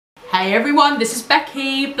Hey everyone, this is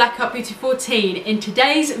Becky, Black Up Beauty 14. In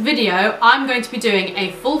today's video, I'm going to be doing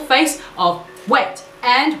a full face of Wet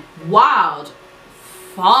and Wild.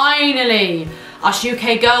 Finally, us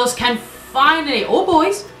UK girls can finally, or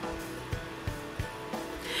boys,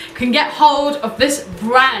 can get hold of this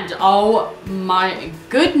brand. Oh my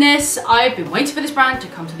goodness, I've been waiting for this brand to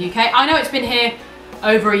come to the UK. I know it's been here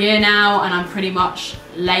over a year now and I'm pretty much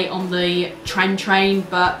late on the trend train,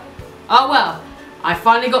 but oh well. I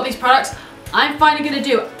finally got these products. I'm finally going to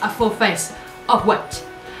do a full face of Wet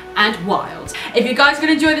and Wild. If you guys are going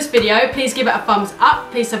to enjoy this video, please give it a thumbs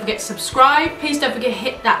up. Please don't forget to subscribe. Please don't forget to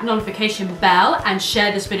hit that notification bell and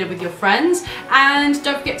share this video with your friends. And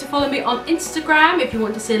don't forget to follow me on Instagram if you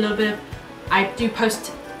want to see a little bit of, I do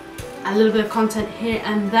post a little bit of content here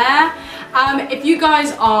and there. If you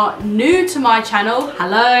guys are new to my channel,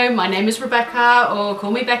 hello, my name is Rebecca, or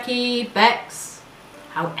call me Becky, Bex,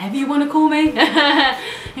 however you want to call me,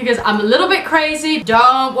 because I'm a little bit crazy.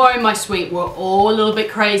 Don't worry my sweet, we're all a little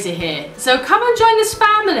bit crazy here. So come and join this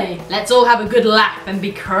family. Let's all have a good laugh and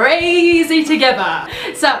be crazy together.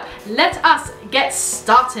 So let us get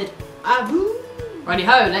started. Righty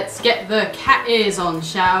ho, let's get the cat ears on,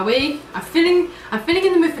 shall we? I'm feeling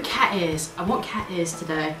in the mood for cat ears. I want cat ears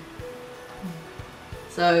today.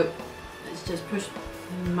 So let's just push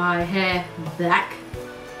my hair back.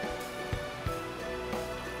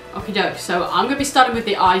 Okie doke, so I'm going to be starting with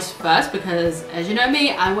the eyes first because, as you know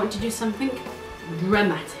me, I want to do something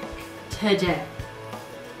dramatic today.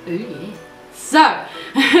 Ooh yeah. So,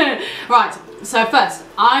 right, so first,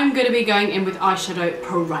 I'm going to be going in with eyeshadow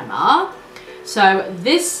primer. So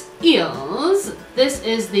this is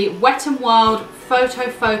the Wet n Wild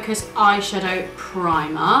Photofocus eyeshadow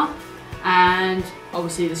primer. And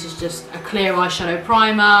obviously this is just a clear eyeshadow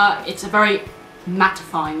primer. It's a very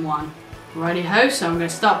mattifying one. Righty ho, so I'm going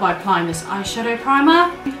to start by applying this eyeshadow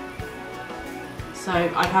primer. So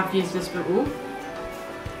I have used this before.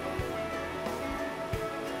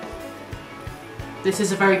 This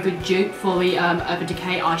is a very good dupe for the Urban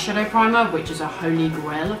Decay eyeshadow primer, which is a holy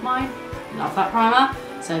grail of mine. Love that primer.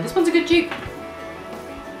 So this one's a good dupe.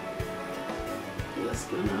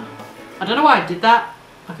 I don't know why I did that,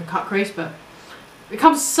 like a cut crease, but it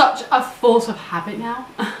becomes such a force of habit now.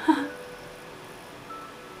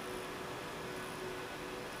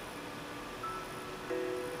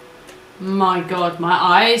 My god, my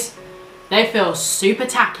eyes, they feel super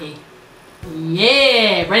tacky.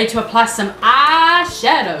 Yeah, ready to apply some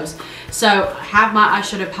eyeshadows. So I have my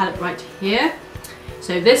eyeshadow palette right here.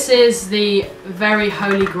 So this is the very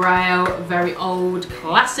holy grail, very old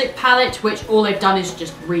classic palette, which all they've done is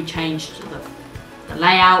just rechanged the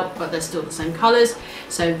layout, but they're still the same colors.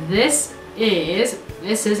 So this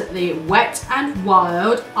is the Wet and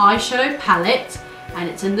Wild eyeshadow palette, and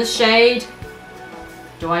it's in the shade,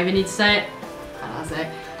 do I even need to say it? I'll say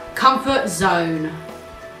it. Comfort Zone.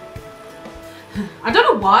 I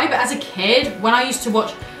don't know why, but as a kid, when I used to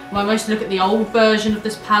look at the old version of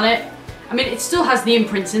this palette, I mean, it still has the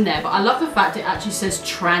imprints in there, but I love the fact it actually says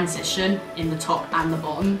Transition in the top and the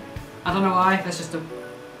bottom. I don't know why, that's just a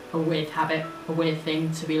weird habit, a weird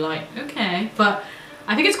thing to be like, okay. But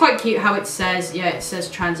I think it's quite cute how it says, yeah, it says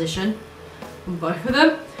Transition on both of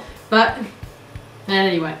them. But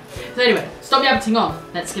anyway, stop yabbiting on.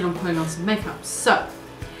 Let's get on putting on some makeup. So,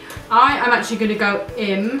 I'm actually going to go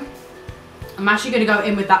in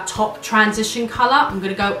with that top transition colour. I'm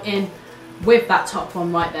going to go in with that top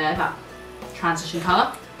one right there, that transition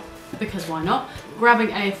colour, because why not?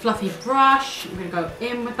 Grabbing a fluffy brush, I'm going to go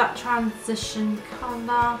in with that transition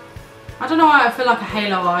colour. I don't know why I feel like a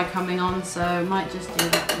halo eye coming on, so I might just do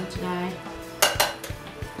that one today.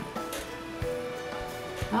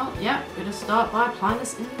 Well, yeah, I'm going to start by applying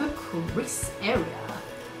this in the crease area.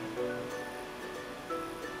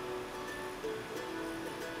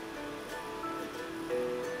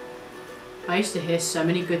 I used to hear so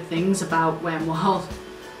many good things about Wet n Wild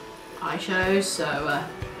eyeshadows, so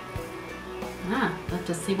let's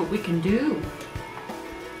just see what we can do.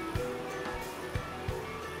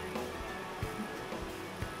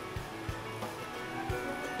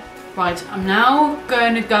 Right, I'm now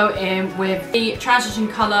going to go in with the transition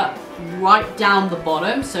colour right down the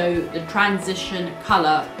bottom. So the transition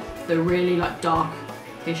colour, the really like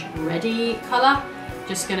darkish reddy colour.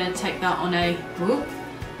 Just going to take that on a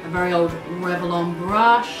very old Revlon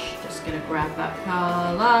brush. Just going to grab that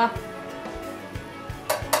colour.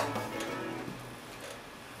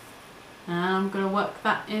 And I'm going to work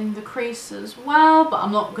that in the crease as well, but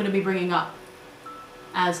I'm not going to be bringing up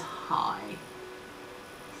as high.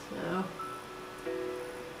 So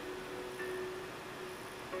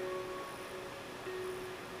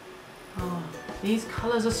oh, These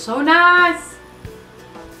colours are so nice.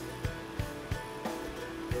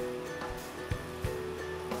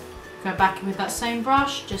 Go back in with that same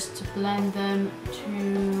brush just to blend them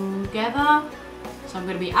together. So I'm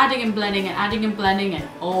going to be adding and blending and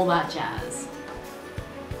all that jazz.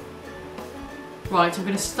 Right, I'm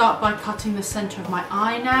going to start by cutting the centre of my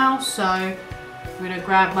eye now. So I'm going to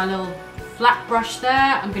grab my little flat brush there.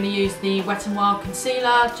 I'm going to use the Wet n Wild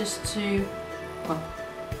concealer just to, well,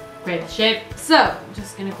 create the shape. So I'm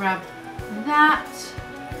just going to grab that.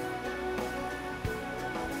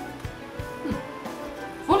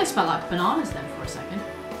 I thought it smelled like bananas then for a second.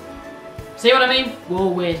 See what I mean? We're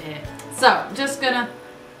all weird here. So I'm just going to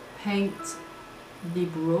paint the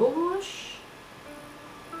brush.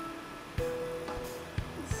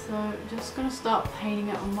 So just going to start painting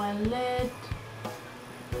it on my lid.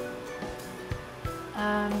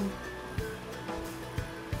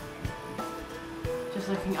 Just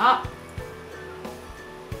looking up.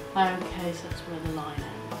 Okay, so that's where the line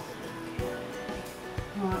ends. Okay.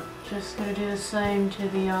 Right, just going to do the same to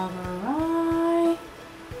the other eye.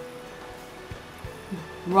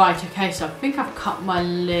 Right, okay, so I think I've cut my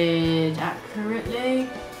lid accurately.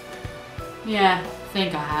 Yeah, I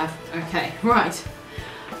think I have. Okay, right.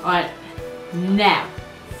 Right, now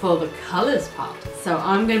for the colours part. So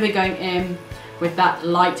I'm going to be going in with that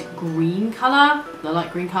light green colour, the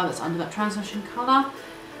light green colour that's under that transition colour.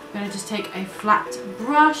 I'm going to just take a flat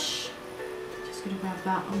brush, just going to grab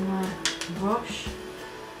that on my brush,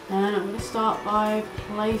 and I'm going to start by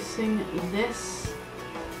placing this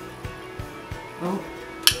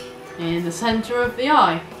in the centre of the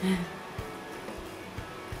eye.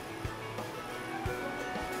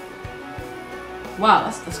 Wow,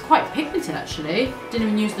 that's quite pigmented actually. Didn't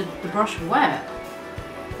even use the brush wet.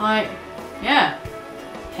 Like, yeah.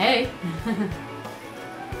 Hey. But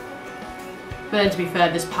then to be fair,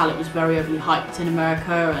 this palette was very overly hyped in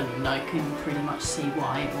America and I can pretty much see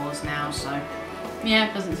why it was now, so yeah,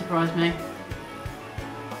 it doesn't surprise me.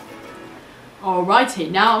 Alrighty,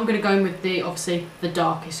 now I'm going to go in with the, obviously, the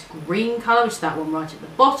darkest green colour, which is that one right at the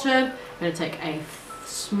bottom. I'm going to take a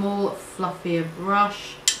small, fluffier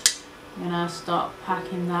brush. I'm going to start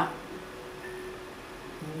packing that.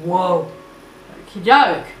 Whoa! Okie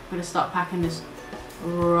doke! I'm going to start packing this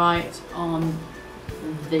right on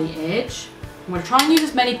the edge. I'm going to try and use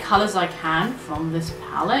as many colours as I can from this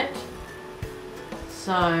palette.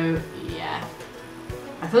 So, yeah.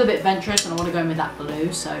 I feel a bit adventurous and I want to go in with that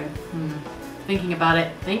blue, so thinking about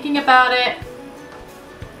it, thinking about it.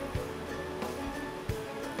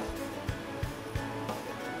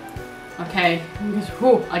 Okay,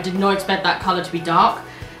 I did not expect that colour to be dark.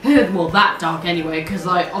 Well, that dark anyway, because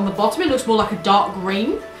like on the bottom it looks more like a dark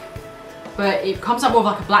green, but it comes up more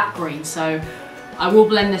like a black green, so I will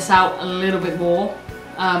blend this out a little bit more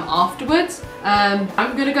afterwards.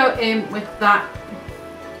 I'm going to go in with that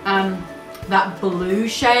that blue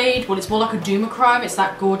shade. Well, it's more like a duochrome. It's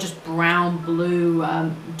that gorgeous brown blue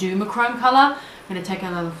duochrome colour. I'm going to take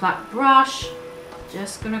another flat brush.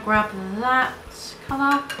 Just going to grab that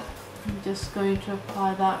colour. I'm just going to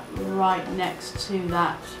apply that right next to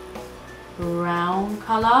that brown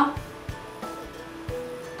colour.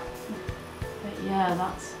 But yeah,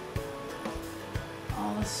 that's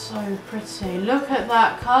so pretty. Look at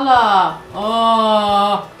that colour.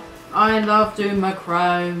 Oh, I love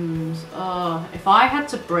duochromes. Oh, if I had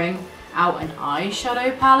to bring out an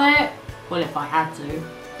eyeshadow palette, well, if I had to,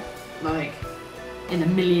 like in a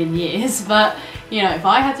million years, but you know, if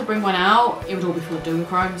I had to bring one out, it would all be full of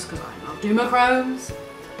duochromes because I love duochromes.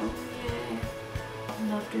 Oh yeah, I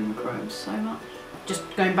love duochromes so much. Just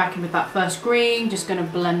going back in with that first green, just going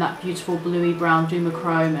to blend that beautiful bluey brown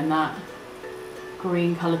duochrome and that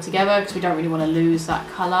green colour together because we don't really want to lose that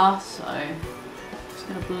colour. So just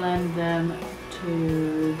going to blend them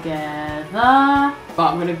together.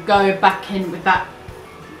 But I'm going to go back in with that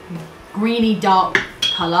greeny dark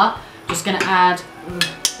colour. Just going to add,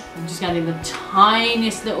 I'm just adding the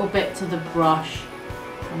tiniest little bit to the brush.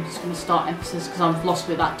 I'm just going to start emphasis because I'm lost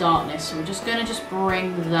with that darkness. So we're just going to just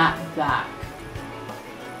bring that back.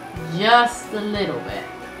 Just a little bit.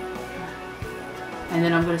 And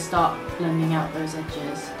then I'm going to start blending out those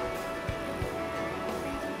edges.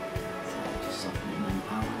 So just softening them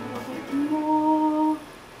out a little bit more.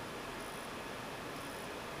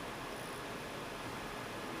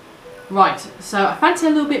 Right, so I fancy a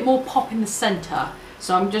little bit more pop in the centre.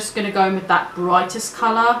 So I'm just going to go in with that brightest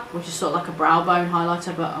colour, which is sort of like a brow bone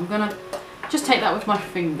highlighter, but I'm going to just take that with my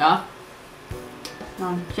finger. And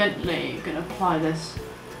I'm gently going to apply this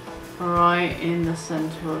right in the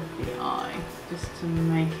centre of the eye, just to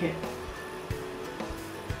make it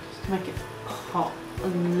pop. a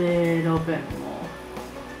little bit more.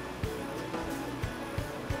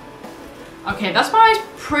 Okay, that's my eyes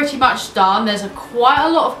pretty much done. There's quite a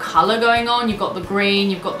lot of colour going on. You've got the green,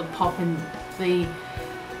 you've got the pop in the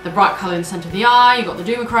bright colour in the centre of the eye, you've got the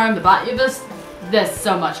duochrome, the black. There's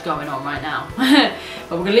so much going on right now.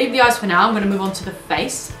 But we're going to leave the eyes for now. I'm going to move on to the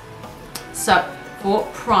face. So for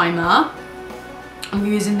primer, I'm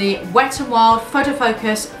using the Wet n Wild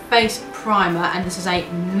Photofocus Face Primer, and this is a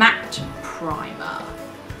matte primer.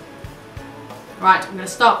 Right, I'm going to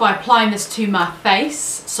start by applying this to my face.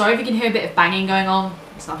 Sorry if you can hear a bit of banging going on.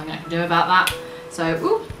 There's nothing I can do about that. So,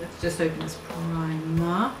 ooh, let's just open this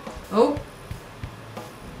primer. Oh,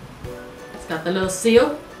 it's got the little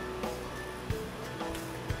seal.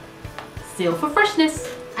 Seal for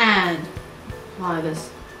freshness. And apply this.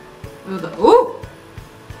 Ooh,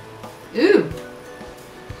 ooh,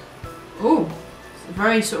 ooh. It's a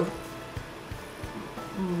very sort of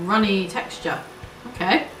runny texture.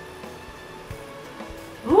 Okay.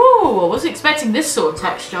 Ooh, I wasn't expecting this sort of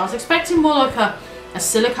texture. I was expecting more like a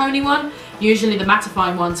silicone-y one. Usually the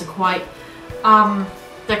mattifying ones are quite,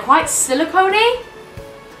 they're quite silicone-y.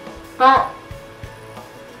 But,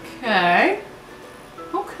 okay.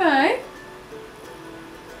 Okay.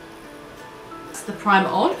 That's the primer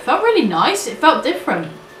on. It felt really nice. It felt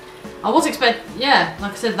different. I was expecting, yeah,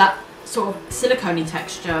 like I said, that sort of silicone-y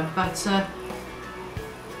texture. But, I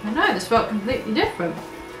don't know, this felt completely different.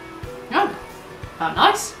 Yeah. Felt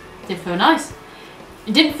nice. Did feel nice.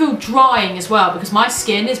 It didn't feel drying as well because my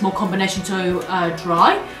skin is more combination to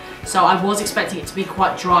dry, so I was expecting it to be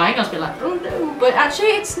quite drying. I was a bit like, oh no, but actually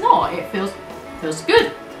it's not. It feels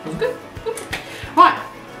good. Feels good. Right,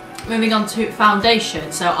 moving on to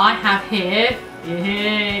foundation. So I have here,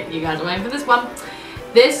 you guys are waiting for this one.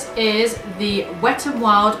 This is the Wet n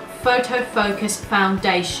Wild Photo Focus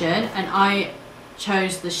Foundation, and I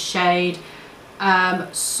chose the shade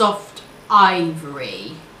Soft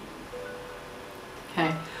Ivory.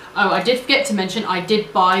 Okay. Oh, I did forget to mention I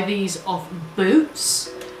did buy these off Boots,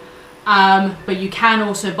 but you can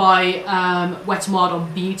also buy Wet n Wild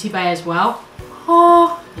on Beauty Bay as well.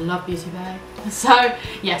 Oh, I love Beauty Bay. So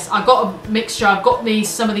yes, I've got a mixture. I've got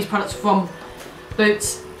some of these products from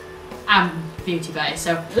Boots and Beauty Bay,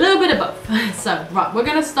 so a little bit of both. So right, we're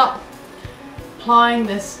gonna start applying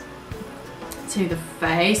this to the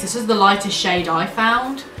face. This is the lightest shade I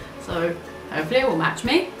found. So hopefully it will match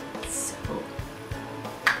me. So,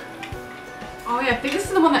 oh yeah, I think this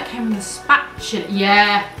is the one that came in the spatula.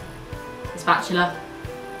 Yeah, the spatula.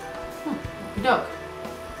 Oh, look.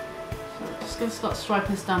 So I'm just gonna start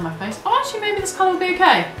striping this down my face. Oh, actually, maybe this colour will be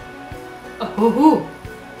okay. Oh,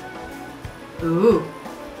 ooh, ooh.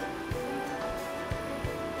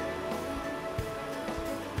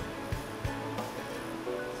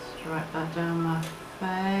 Stripe that down my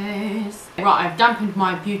face. Right, I've dampened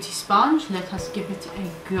my beauty sponge. Let us give it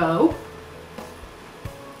a go.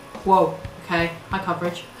 Whoa, okay, high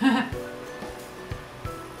coverage.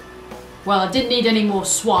 Well, I didn't need any more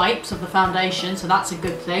swipes of the foundation, so that's a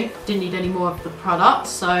good thing. Didn't need any more of the product,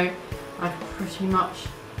 so I've pretty much,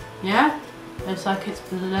 yeah, looks like it's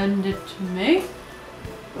blended to me.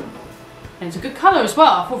 And it's a good colour as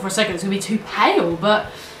well. I thought for a second it was going to be too pale,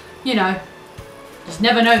 but, you know, just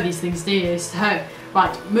never know these things, do you? So,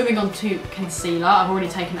 right, moving on to concealer. I've already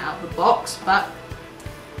taken it out of the box, but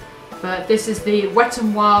this is the Wet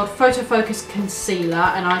n Wild Photo Focus Concealer,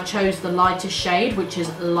 and I chose the lightest shade, which is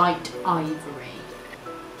Light Ivory.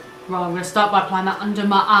 Right, I'm going to start by applying that under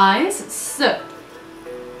my eyes. So,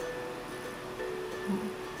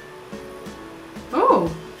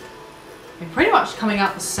 oh, they're pretty much coming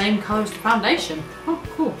out the same colour as the foundation. Oh,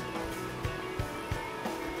 cool.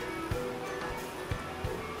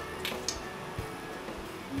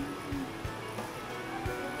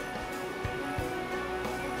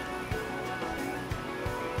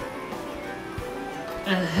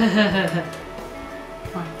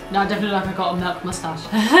 Right. No, I definitely look like I got a milk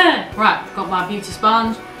moustache. Right, got my beauty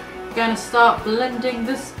sponge. Gonna start blending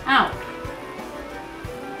this out.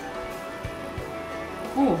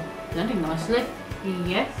 Oh, blending nicely.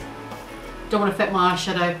 Yes. Don't want to affect my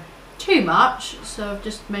eyeshadow too much, so I've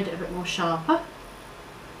just made it a bit more sharper.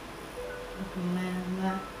 Blend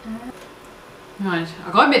that out. Right,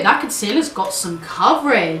 I've got to admit that concealer's got some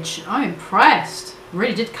coverage. I'm impressed.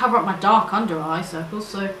 Really did cover up my dark under eye, so I feel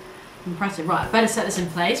so impressive. Right, I better set this in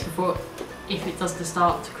place before, if it does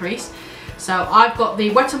start to crease. So I've got the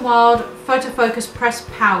Wet n Wild Photo Focus Pressed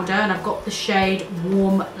Powder, and I've got the shade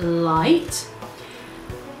Warm Light.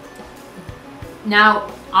 Now,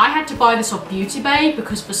 I had to buy this off Beauty Bay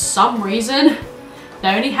because for some reason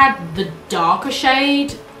they only had the darker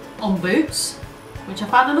shade on Boots, which I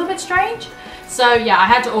found a little bit strange. So yeah, I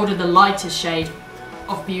had to order the lightest shade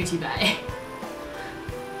of Beauty Bay.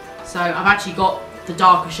 So I've actually got the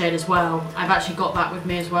darker shade as well. I've actually got that with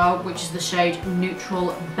me as well, which is the shade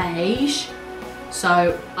Neutral Beige.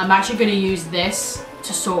 So I'm actually going to use this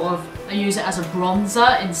to sort of use it as a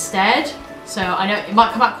bronzer instead. So I know it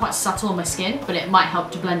might come out quite subtle on my skin, but it might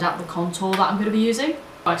help to blend out the contour that I'm going to be using.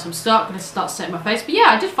 Right, so I'm going to start setting my face. But yeah,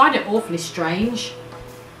 I did find it awfully strange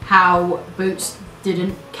how Boots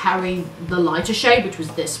didn't carry the lighter shade, which was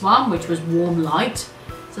this one, which was Warm Light.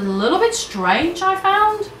 It's a little bit strange, I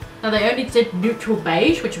found. Now they only did Neutral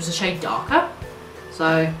Beige, which was a shade darker.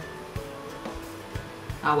 So,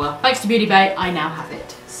 oh well. Thanks to Beauty Bay, I now have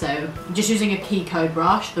it. So, I'm just using a key code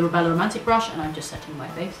brush, the Rebella Romantic brush, and I'm just setting my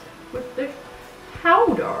face with the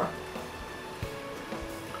powder.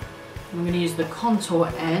 I'm going to use the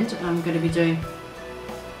contour end, and I'm going to be doing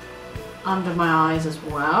under my eyes as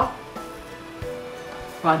well.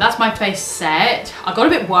 Right, that's my face set. I got a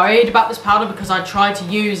bit worried about this powder because I tried to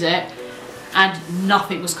use it and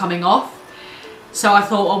nothing was coming off. So I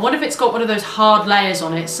thought, well, what if it's got one of those hard layers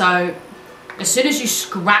on it? So as soon as you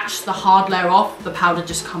scratch the hard layer off, the powder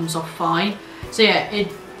just comes off fine. So yeah,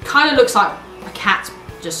 it kind of looks like a cat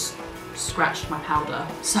just scratched my powder.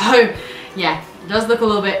 So yeah, it does look a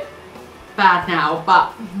little bit bad now,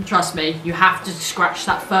 but trust me, you have to scratch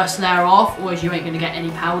that first layer off or you ain't gonna get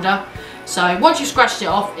any powder. So once you've scratched it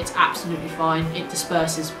off, it's absolutely fine. It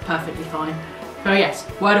disperses perfectly fine. So yes,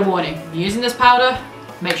 word of warning, if you're using this powder,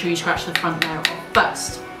 make sure you scratch the front layer off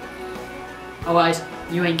first. Otherwise,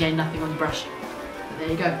 you ain't getting nothing on your brush. But there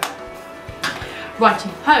you go.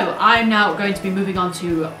 Righty-ho, I'm now going to be moving on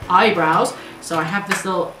to eyebrows. So I have this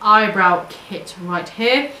little eyebrow kit right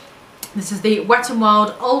here. This is the Wet n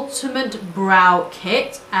Wild Ultimate Brow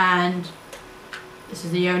Kit, and this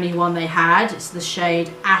is the only one they had. It's the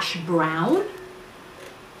shade Ash Brown.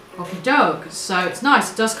 Okie doke. So it's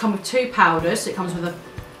nice. It does come with two powders. It comes with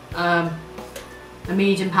a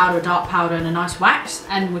medium powder, a dark powder, and a nice wax,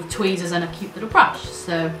 and with tweezers and a cute little brush.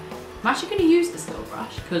 So I'm actually going to use this little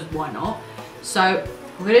brush because why not? So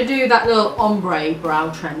we're going to do that little ombre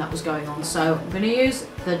brow trend that was going on. So I'm going to use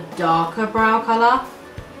the darker brow colour.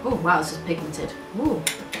 Oh wow, this is pigmented. Ooh,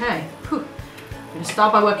 okay. Whew. I'm going to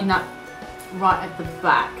start by working that right at the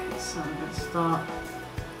back. So I'm going to start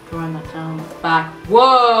drawing that down the back.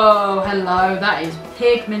 Whoa, hello, that is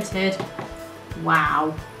pigmented.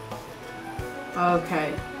 Wow.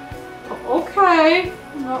 Okay. Okay,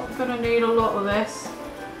 I'm not going to need a lot of this.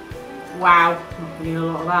 Wow, not going to need a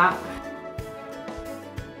lot of that.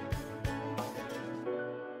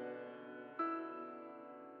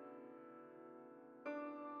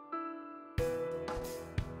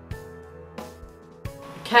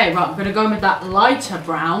 Okay, right, I'm going to go in with that lighter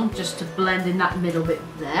brown just to blend in that middle bit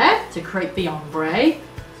there to create the ombre. So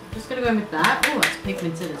I'm just going to go in with that. Oh, that's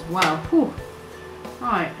pigmented as well. Whew.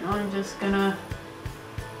 Right, and I'm just going to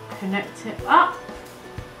connect it up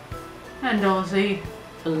and obviously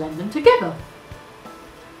blend them together.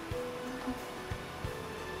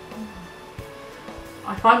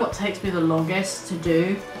 I find what takes me the longest to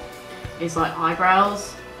do is like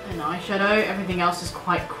eyebrows and eyeshadow. Everything else is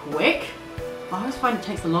quite quick. I always find it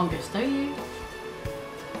takes the longest, don't you?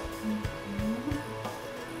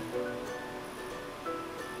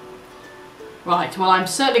 Right, well I'm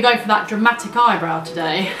certainly going for that dramatic eyebrow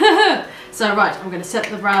today. So right, I'm going to set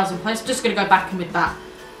the brows in place. I'm just going to go back in with that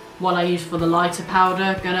one I used for the lighter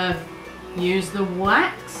powder. Going to use the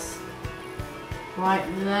wax right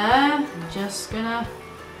there. I'm just going to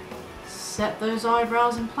set those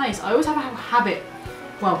eyebrows in place. I always have a habit,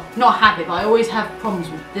 well not a habit, but I always have problems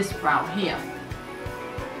with this brow here.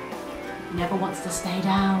 Never wants to stay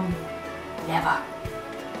down. Never.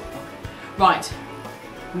 Right.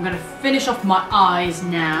 I'm going to finish off my eyes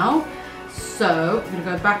now. So I'm going to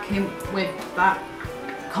go back in with that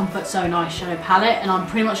Comfort Zone eyeshadow palette, and I'm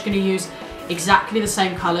pretty much going to use exactly the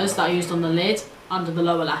same colours that I used on the lid under the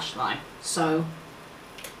lower lash line. So,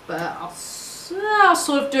 but I'll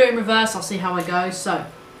sort of do it in reverse. I'll see how I go. So,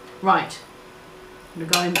 right. I'm going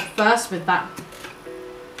to go in first with that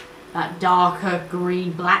darker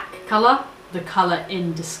green black colour, the colour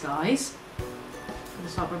in disguise. I'm going to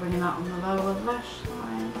start by bringing that on the lower lash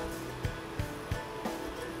line.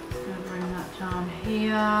 Just going to bring that down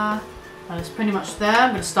here. That's pretty much there.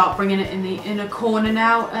 I'm going to start bringing it in the inner corner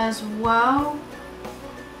now as well.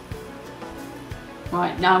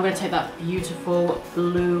 Right, now I'm going to take that beautiful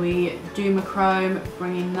bluey Dumachrome,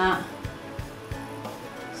 bringing that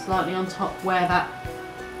slightly on top where that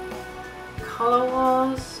colour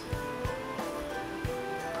was.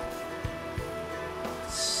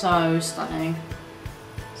 So stunning,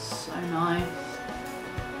 so nice.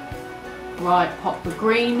 Right, pop the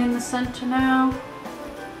green in the centre now.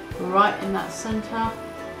 Right in that centre.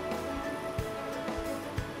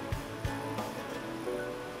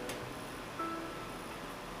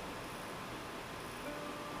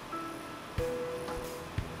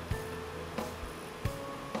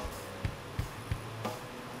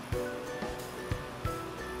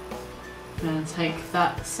 I'm going to take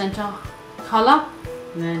that centre colour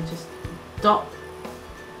and then just dot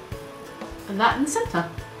that in the centre.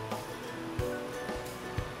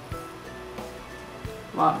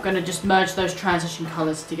 Right, I'm going to just merge those transition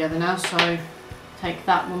colours together now, so take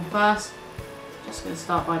that one first. Just going to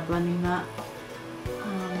start by blending that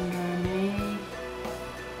underneath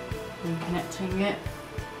and connecting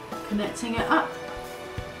it up.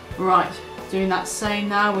 Right, doing that same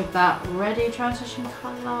now with that ready transition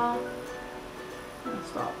colour. And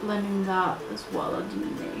start blending that as well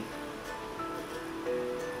underneath.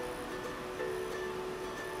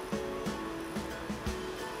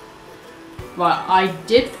 Right, I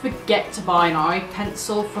did forget to buy an eye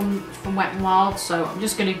pencil from Wet n Wild, so I'm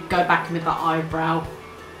just going to go back in with that eyebrow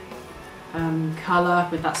colour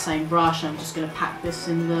with that same brush. I'm just going to pack this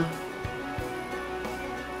in the...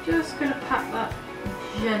 Just going to pack that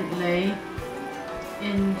gently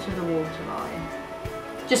into the waterline.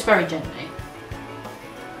 Just very gently.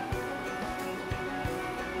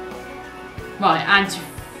 Right, and to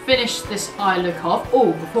finish this eye look off,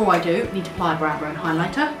 oh, before I do, need to apply a brow bone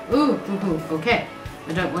highlighter. Ooh, okay.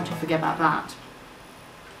 I don't want to forget about that.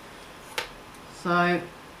 So,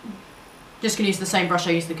 just going to use the same brush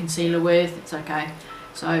I used the concealer with, it's okay.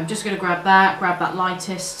 So I'm just going to grab that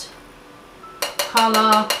lightest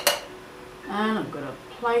colour, and I'm going to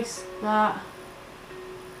place that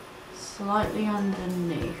slightly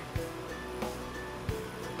underneath.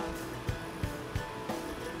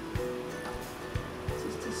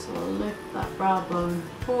 Lift that brow bone.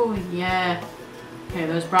 Oh yeah. Okay,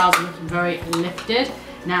 those brows are looking very lifted.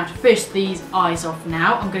 Now to finish these eyes off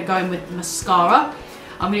now, I'm going to go in with mascara.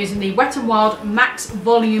 I'm using the Wet n Wild Max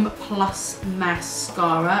Volume Plus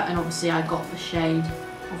Mascara, and obviously I got the shade,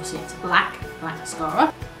 obviously it's black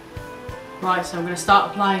mascara. Right, so I'm going to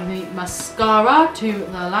start applying the mascara to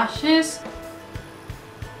the lashes. Start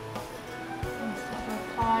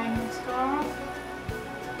applying mascara.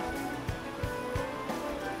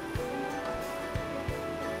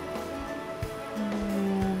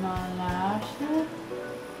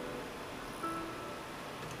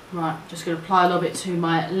 Right, just going to apply a little bit to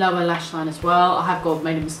my lower lash line as well. I have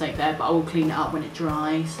made a mistake there, but I will clean it up when it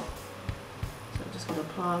dries. So I'm just going to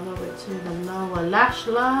apply a little bit to the lower lash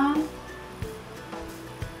line.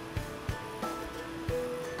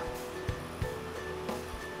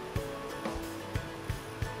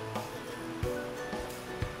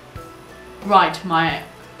 Right, my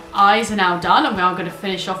eyes are now done. I'm now going to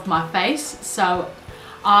finish off my face. So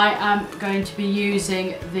I am going to be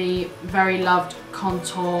using the very loved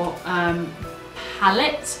contour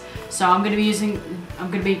palette. So I'm going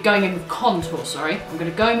to be going in with contour, sorry. I'm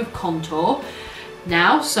going to go in with contour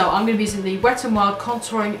now. So I'm going to be using the Wet n Wild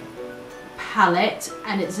contouring palette,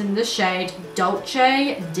 and it's in the shade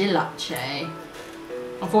Dolce de Leche.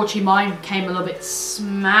 Unfortunately mine came a little bit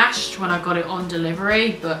smashed when I got it on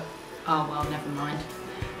delivery, but oh well, never mind.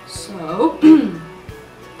 So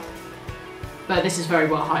but this is very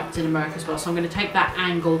well hyped in America as well, so I'm going to take that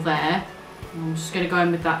angle there. I'm just going to go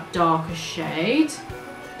in with that darker shade.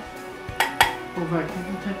 Oh, very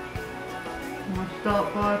complicated. I'm going to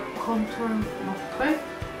start by contouring my face.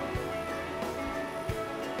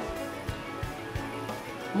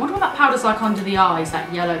 I wonder what that powder's like under the eyes,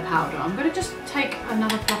 that yellow powder. I'm going to just take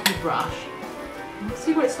another fluffy brush. Let's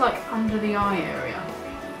see what it's like under the eye area.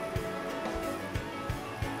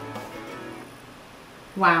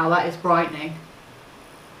 Wow, that is brightening.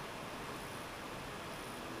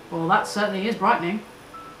 Well, that certainly is brightening.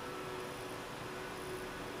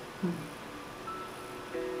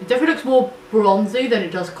 It definitely looks more bronzy than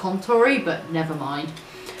it does contoury, but never mind.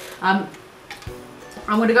 I'm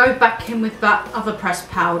going to go back in with that other pressed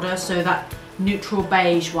powder, so that neutral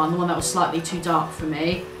beige one, the one that was slightly too dark for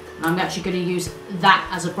me. And I'm actually going to use that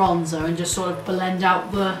as a bronzer and just sort of blend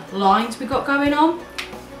out the lines we got going on.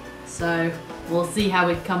 So we'll see how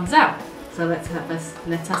it comes out. So let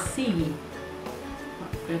us see.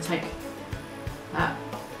 I'm going to take that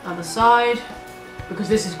other side, because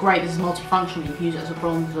this is great. This is multifunctional. You can use it as a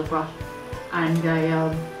bronzer brush and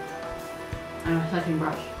a setting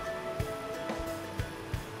brush.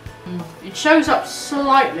 It shows up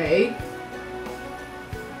slightly.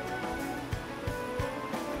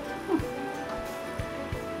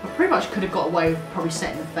 I pretty much could have got away with probably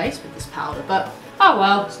setting the face with this powder, but oh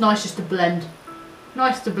well, it's nice just to blend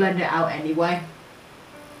Nice to blend it out anyway.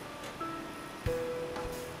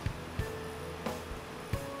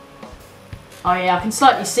 Oh yeah, I can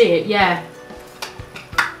slightly see it, yeah.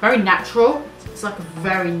 Very natural. It's like a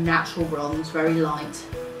very natural bronze, very light.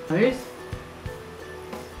 Smooth.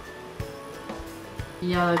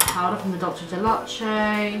 Yellow powder from the Dr. Leche.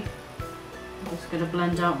 I'm just going to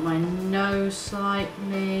blend out my nose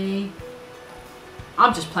slightly.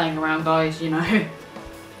 I'm just playing around, guys, you know.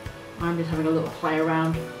 I'm just having a little play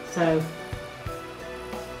around. So,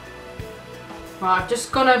 right, I've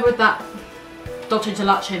just gone over with that Dr.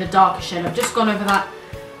 Leche, the darker shade. I've just gone over that.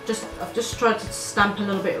 I've just tried to stamp a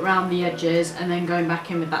little bit around the edges and then going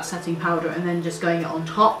back in with that setting powder and then just going it on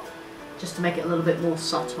top just to make it a little bit more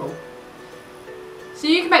subtle. So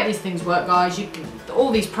you can make these things work, guys. You can,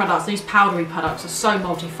 all these products, these powdery products are so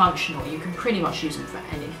multifunctional. You can pretty much use them for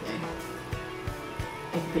anything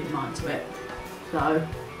if you put your mind to it. So,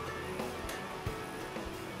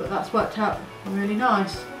 but that's worked out really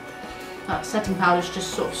nice. That setting powder's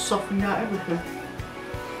just sort of softened out everything.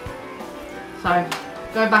 So,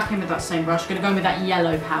 go back in with that same brush. Going to go in with that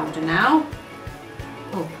yellow powder now.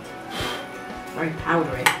 Oh, very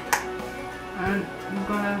powdery. And I'm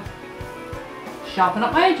going to sharpen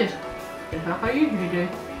up my edges. Just like I usually do.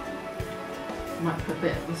 I might put a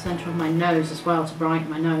bit at the centre of my nose as well to brighten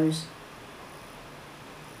my nose.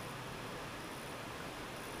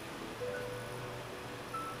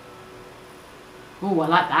 Oh, I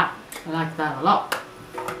like that. I like that a lot.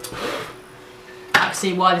 I can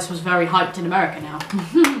see why this was very hyped in America now.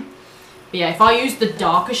 But yeah, if I used the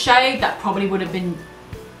darker shade, that probably would have been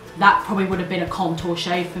a contour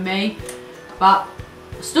shade for me. But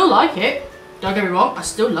I still like it. Don't get me wrong, I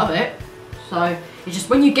still love it. So it's just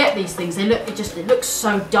when you get these things, it looks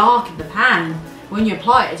so dark in the pan. When you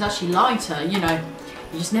apply it, it's actually lighter. You know,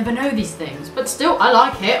 you just never know these things. But still, I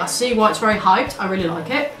like it. I see why it's very hyped. I really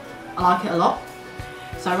like it. I like it a lot.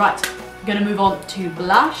 So right, I'm going to move on to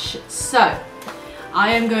blush. So I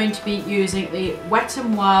am going to be using the Wet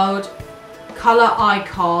n Wild Colour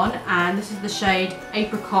Icon, and this is the shade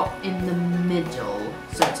Apricot in the middle.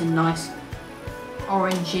 So it's a nice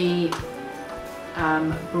orangey,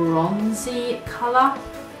 bronzy colour.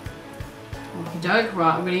 Okie doke.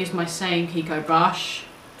 Right, I'm going to use my same Kiko brush.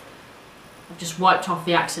 I've just wiped off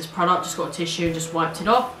the excess product, just got a tissue and just wiped it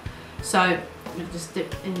off. So I'm going to just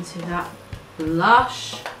dip into that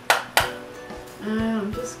blush. And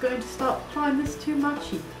I'm just going to start applying this to my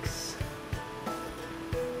cheeks.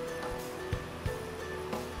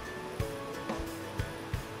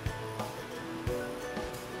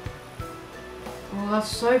 Oh, that's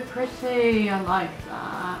so pretty. I like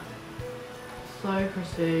that. So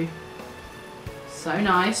pretty. So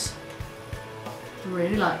nice.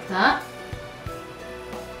 Really like that.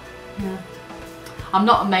 Yeah. I'm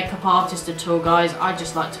not a makeup artist at all, guys. I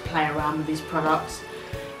just like to play around with these products.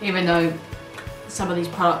 Even though some of these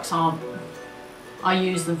products I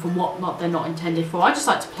use them for what they're not intended for. I just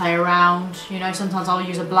like to play around. You know, sometimes I'll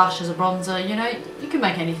use a blush as a bronzer. You know, you can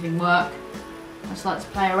make anything work. I just like to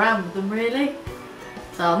play around with them, really.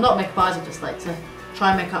 So I'm not a makeup artist, I just like to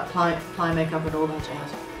try makeup, apply makeup and all that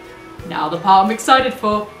jazz. Now the part I'm excited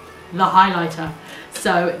for, the highlighter.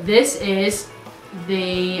 So this is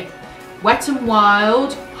the Wet n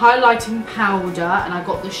Wild highlighting powder, and I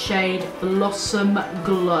got the shade Blossom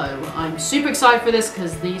Glow. I'm super excited for this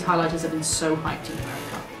because these highlighters have been so hyped in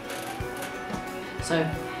America. So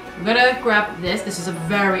I'm gonna grab this. This is a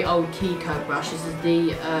very old Kiko brush. This is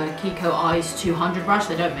the Kiko Eyes 200 brush.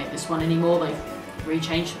 They don't make this one anymore. They've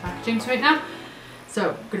rechanged the packaging to it now.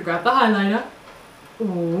 So I'm gonna grab the highlighter.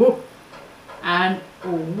 Ooh. And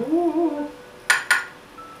ooh.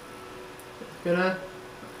 Just gonna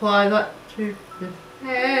apply that to the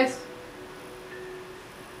face.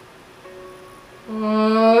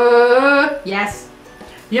 Yes.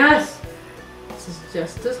 Yes. This is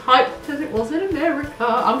just as hyped as it was in America.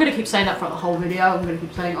 I'm going to keep saying that throughout the whole video. I'm going to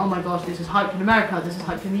keep saying, oh my gosh, this is hyped in America, this is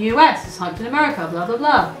hyped in the US, this is hyped in America, blah blah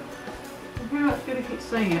blah. I'm pretty much going to keep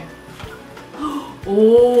saying it.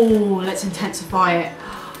 Oh, let's intensify it.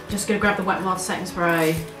 Just going to grab the Wet n Wild setting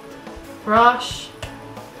spray brush.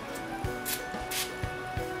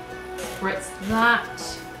 Spritz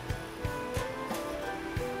that.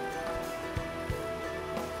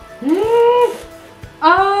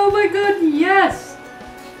 Oh my god, yes!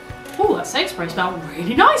 Oh, that setting spray smelled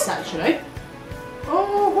really nice actually.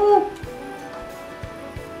 Oh.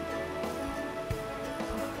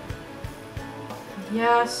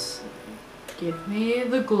 Yes, give me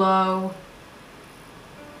the glow.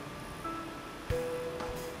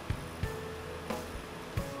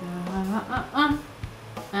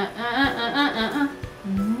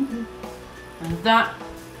 and that,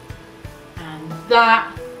 and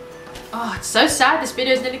that. Oh, it's so sad this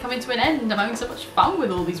video is nearly coming to an end. I'm having so much fun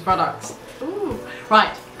with all these products. Ooh.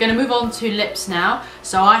 Right, gonna move on to lips now.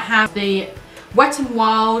 So I have the Wet n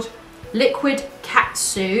Wild Liquid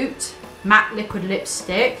Catsuit Matte Liquid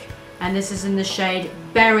Lipstick, and this is in the shade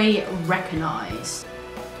Berry Recognize.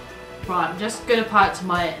 Right, I'm just gonna apply it to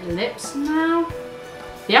my lips now.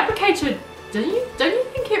 The applicator, don't you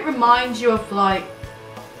think it reminds you of like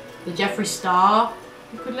the Jeffree Star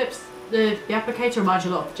liquid lips? The applicator reminds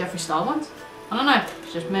you a lot of Jeffree Star ones? I don't know,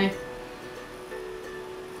 it's just me.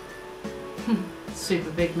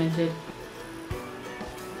 Super pigmented.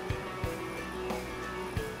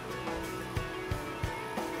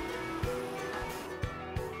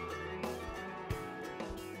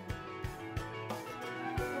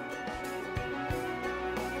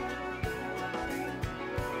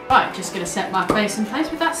 Right, just gonna set my face in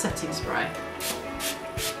place with that setting spray.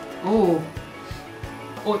 Oh,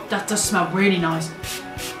 that does smell really nice.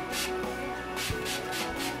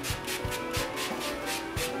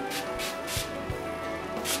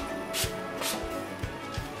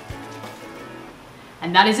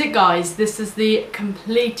 And that is it, guys. This is the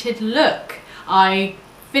completed look. I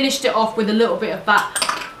finished it off with a little bit of that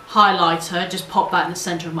highlighter, just popped that in the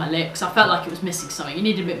center of my lip because I felt like it was missing something. You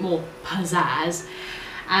needed a bit more pizzazz.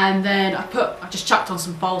 And then I just chucked on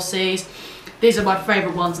some falsies. These are my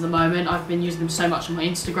favourite ones at the moment. I've been using them so much on my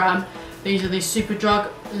Instagram. These are the Superdrug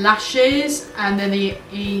lashes, and then the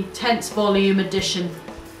Intense Volume Edition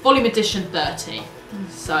 30.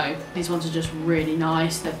 So these ones are just really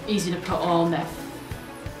nice. They're easy to put on.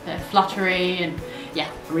 They're fluttery, and yeah,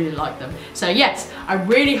 I really like them. So yes, I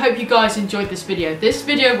really hope you guys enjoyed this video. This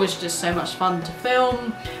video was just so much fun to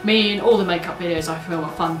film. Me and all the makeup videos I film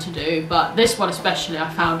are fun to do, but this one especially I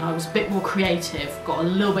found I was a bit more creative, got a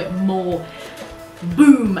little bit more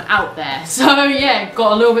boom out there. So yeah,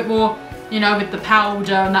 got a little bit more, you know, with the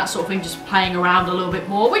powder and that sort of thing, just playing around a little bit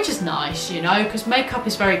more, which is nice, you know, because makeup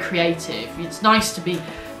is very creative. It's nice to be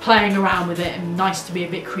playing around with it and nice to be a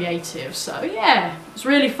bit creative. So yeah, it's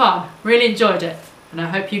really fun, really enjoyed it, and I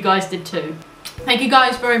hope you guys did too. Thank you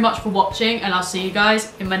guys very much for watching, and I'll see you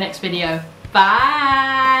guys in my next video.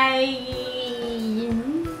 Bye.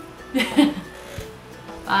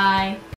 Bye.